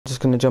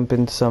just gonna jump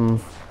into some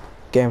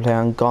gameplay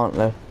on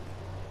Gauntlet,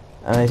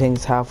 and I think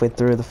it's halfway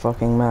through the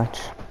fucking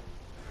match.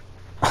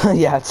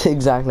 Yeah, it's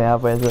exactly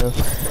halfway through.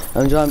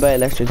 I'm joined by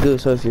Electric Goo,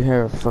 so if you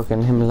hear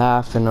fucking him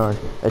laughing or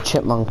a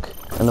chipmunk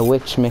and a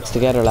witch mixed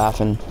together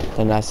laughing,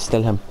 then that's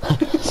still him.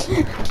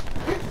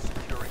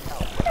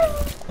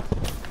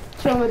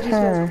 Show me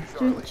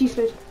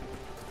G-Switch.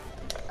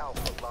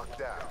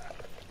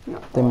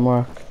 Didn't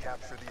work.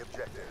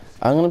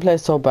 I'm gonna play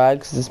so bad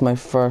because this is my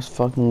first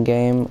fucking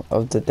game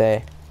of the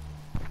day.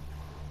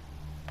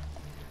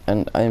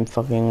 And I'm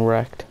fucking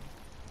wrecked.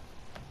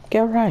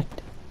 Get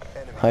wrecked.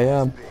 I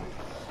am.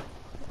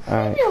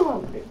 Alright.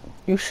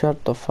 You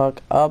shut the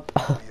fuck up.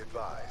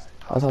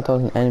 I thought that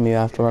was an enemy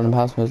after running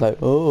past me. I was like,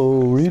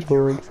 oh,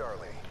 retard.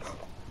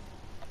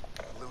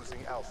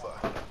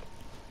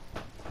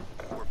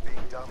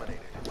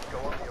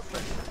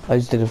 I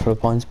just did it for the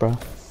points, bro.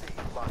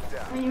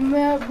 Are you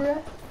mad,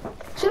 bro?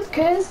 Ship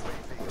kiss.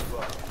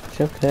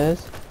 Ship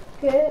kiss.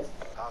 Kiss.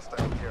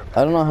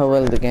 I don't know how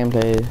well the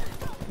gameplay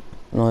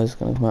noise is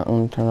gonna come out.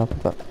 I'm gonna turn it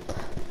up, but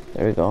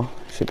there we go.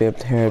 Should be able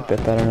to hear it a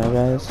bit better now,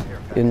 guys.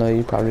 Even though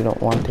you probably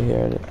don't want to hear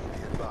it.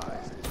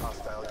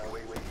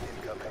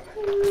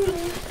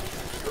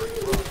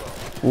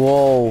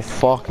 Whoa,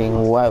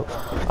 fucking wow.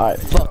 Alright,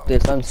 fuck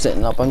this. I'm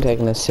sitting up. I'm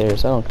taking this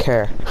serious. I don't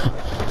care.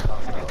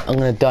 I'm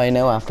gonna die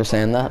now after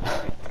saying that.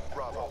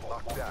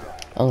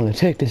 I'm gonna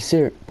take this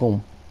serious.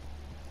 Boom.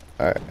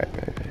 Alright.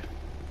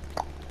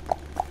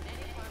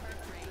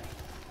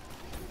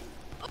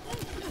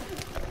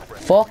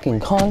 Fucking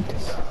cunt.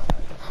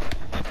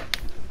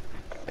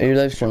 Are you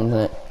live streaming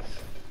tonight?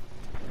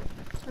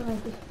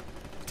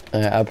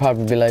 I'll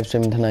probably be live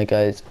streaming tonight,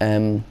 guys.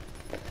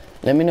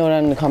 Let me know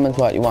down in the comments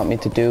what you want me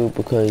to do,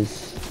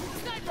 because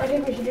I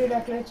think we should do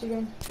that glitch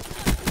again.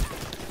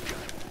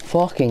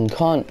 Fucking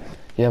cunt.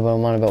 Yeah, but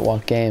I'm on about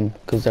what game,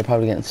 because they're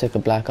probably getting sick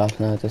of Black Ops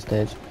now at this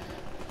stage.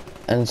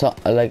 And so,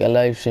 like, a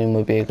live stream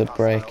would be a good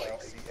break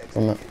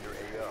from it.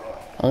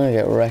 I'm gonna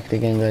get wrecked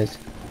again, guys.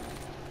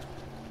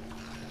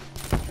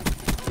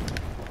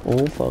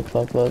 Oh, fuck,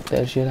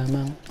 that shit I'm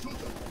out.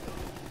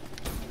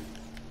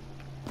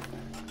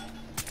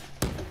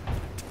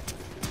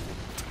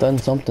 Done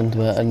something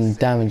to it and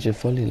damaged it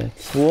fully, like.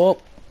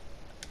 Whoop!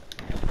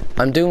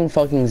 I'm doing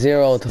fucking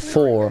 0 to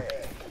 4.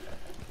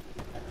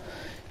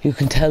 You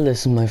can tell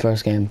this is my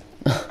first game.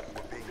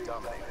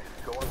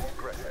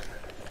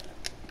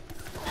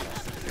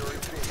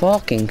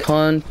 Fucking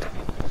cunt.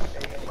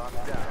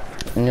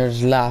 And you're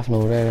just laughing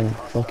over there and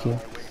fuck you.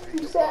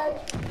 You said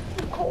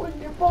you're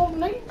calling your phone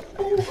night.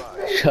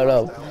 Shut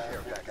up.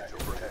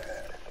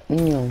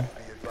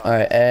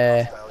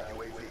 Alright,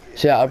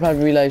 so yeah, I'll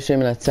probably be live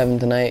streaming at 7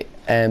 tonight.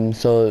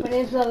 So my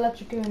name's not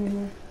Electric Goo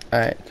anymore.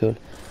 Alright, cool.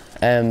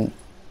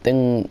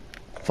 Then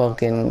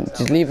fucking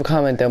just leave a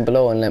comment down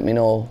below and let me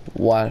know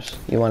what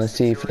you want to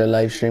see for the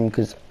live stream,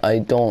 because I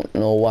don't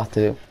know what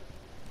to do.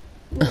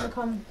 Leave a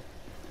comment.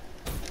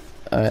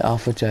 Alright,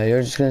 off with you.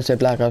 You're just gonna say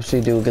Black Ops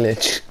 3 do a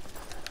glitch.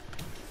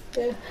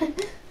 Yeah.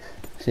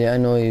 See, I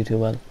know you too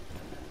well.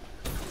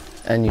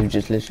 And you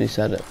just literally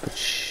said it, but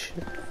shh.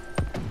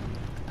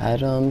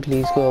 Adam,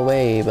 please go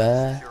away,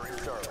 bruh.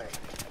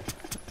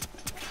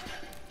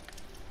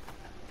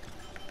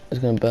 It's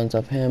gonna bounce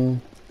off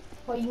him.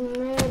 Are you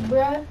mad,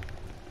 bruh?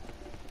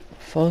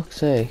 Fuck's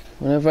sake.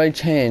 Whenever I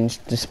change,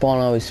 the spawn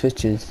always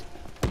switches.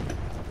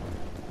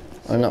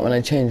 Or not when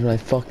I change, when I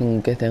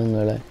fucking get down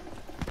there, like.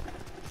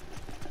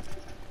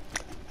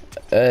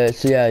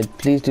 So yeah,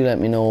 please do let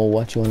me know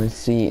what you want to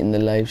see in the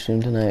live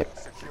stream tonight,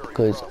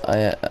 because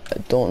I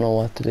don't know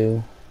what to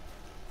do.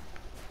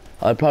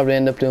 I'll probably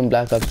end up doing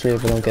Black Ops 3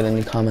 if I don't get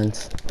any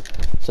comments.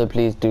 So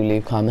please do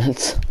leave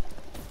comments.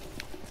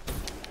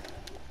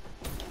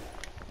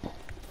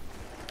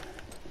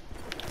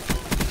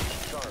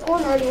 No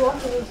one already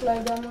watches this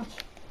live that much.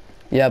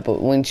 Yeah,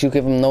 but once you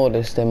give them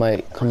notice, they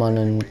might come on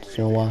and,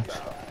 you know, watch.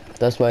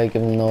 That's why I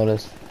give them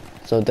notice,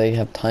 so they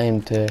have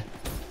time to.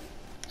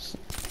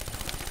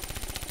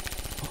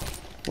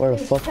 Where the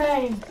fuck?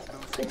 Time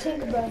to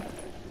think about it.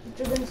 If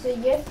you're gonna say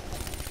yes,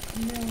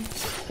 no.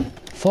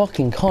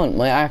 Fucking cunt,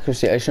 my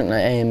accuracy, I shouldn't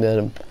have aimed at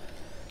him.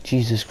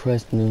 Jesus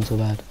Christ, I'm doing so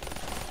bad.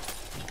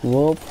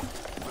 Whoop.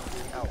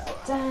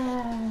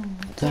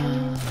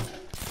 Damn.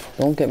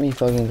 Don't get me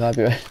fucking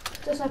copyright.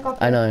 Just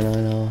like I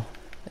know.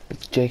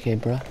 It's JK,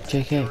 bruh.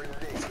 JK.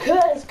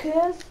 It's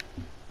cuz.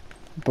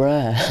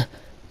 Bruh.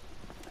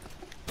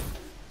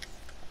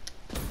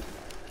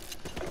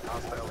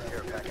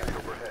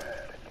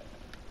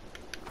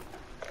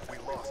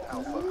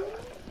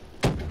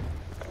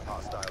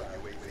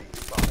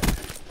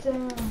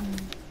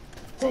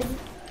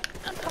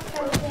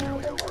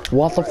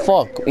 What the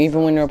fuck?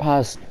 Even when you're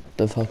past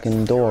the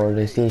fucking door,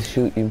 they still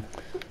shoot you.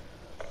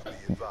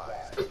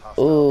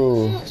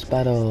 Oh,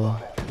 Spado.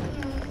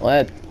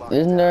 What?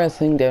 Isn't there a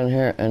thing down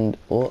here? And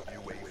oh,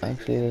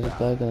 actually, there's a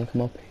guy gonna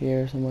come up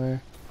here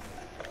somewhere.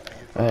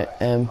 Right.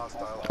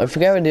 I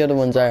forget where the other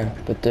ones are,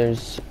 but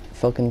there's a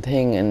fucking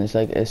thing, and it's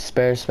like a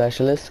spare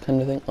specialist kind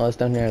of thing. Oh, it's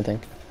down here, I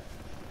think.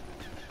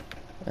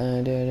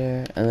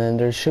 There. And then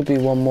there should be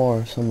one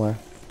more somewhere.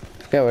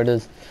 I forget where it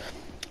is.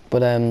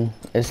 But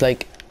it's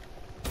like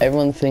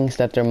everyone thinks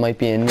that there might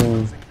be a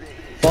new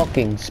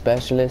fucking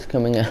specialist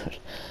coming out,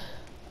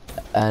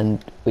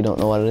 and we don't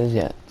know what it is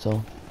yet.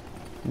 So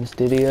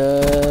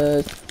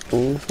mysterious.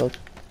 Oh fuck!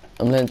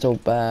 I'm playing so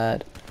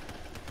bad.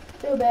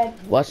 Too bad.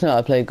 Watch now.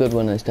 I play good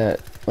when I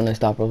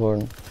stop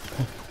recording.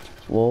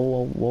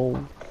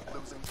 Whoa.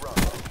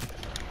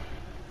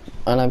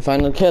 And I'm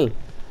final kill.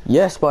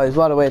 Yes, boys.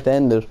 What a way to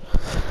end it.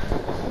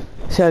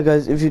 So yeah,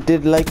 guys, if you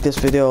did like this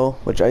video,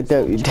 which I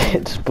doubt you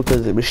did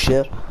because it was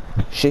shit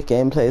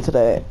gameplay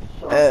today.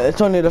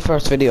 It's only the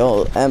first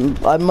video.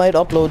 I might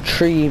upload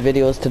 3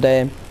 videos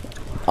today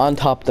on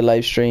top of the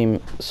live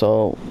stream,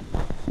 so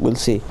we'll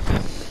see.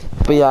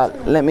 But yeah,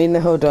 let me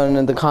know down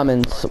in the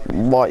comments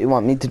what you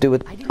want me to do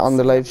on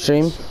the live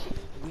stream.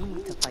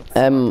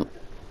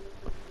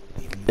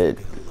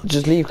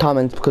 Just leave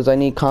comments, because I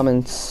need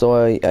comments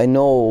so I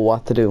know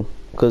what to do,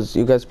 because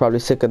you guys are probably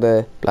sick of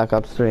the Black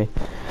Ops 3.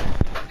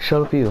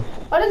 Shut up, you.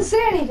 I didn't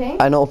say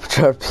anything. I know, but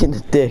you're being a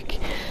dick.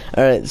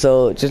 Alright,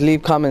 so just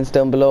leave comments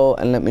down below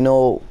and let me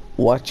know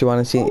what you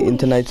want to see in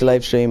tonight's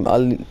live stream.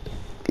 I'll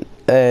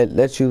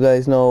let you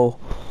guys know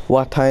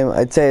what time.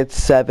 I'd say it's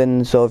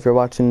 7, so if you're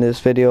watching this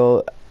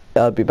video,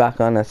 I'll be back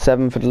on at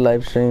 7 for the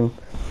live stream.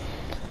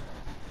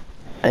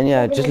 And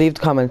yeah, just leave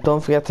the comments.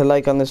 Don't forget to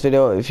like on this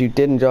video if you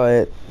did enjoy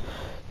it.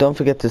 Don't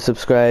forget to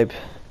subscribe.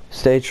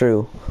 Stay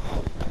true.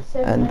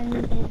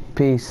 And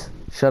peace.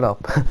 Shut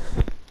up.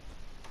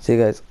 See you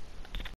guys.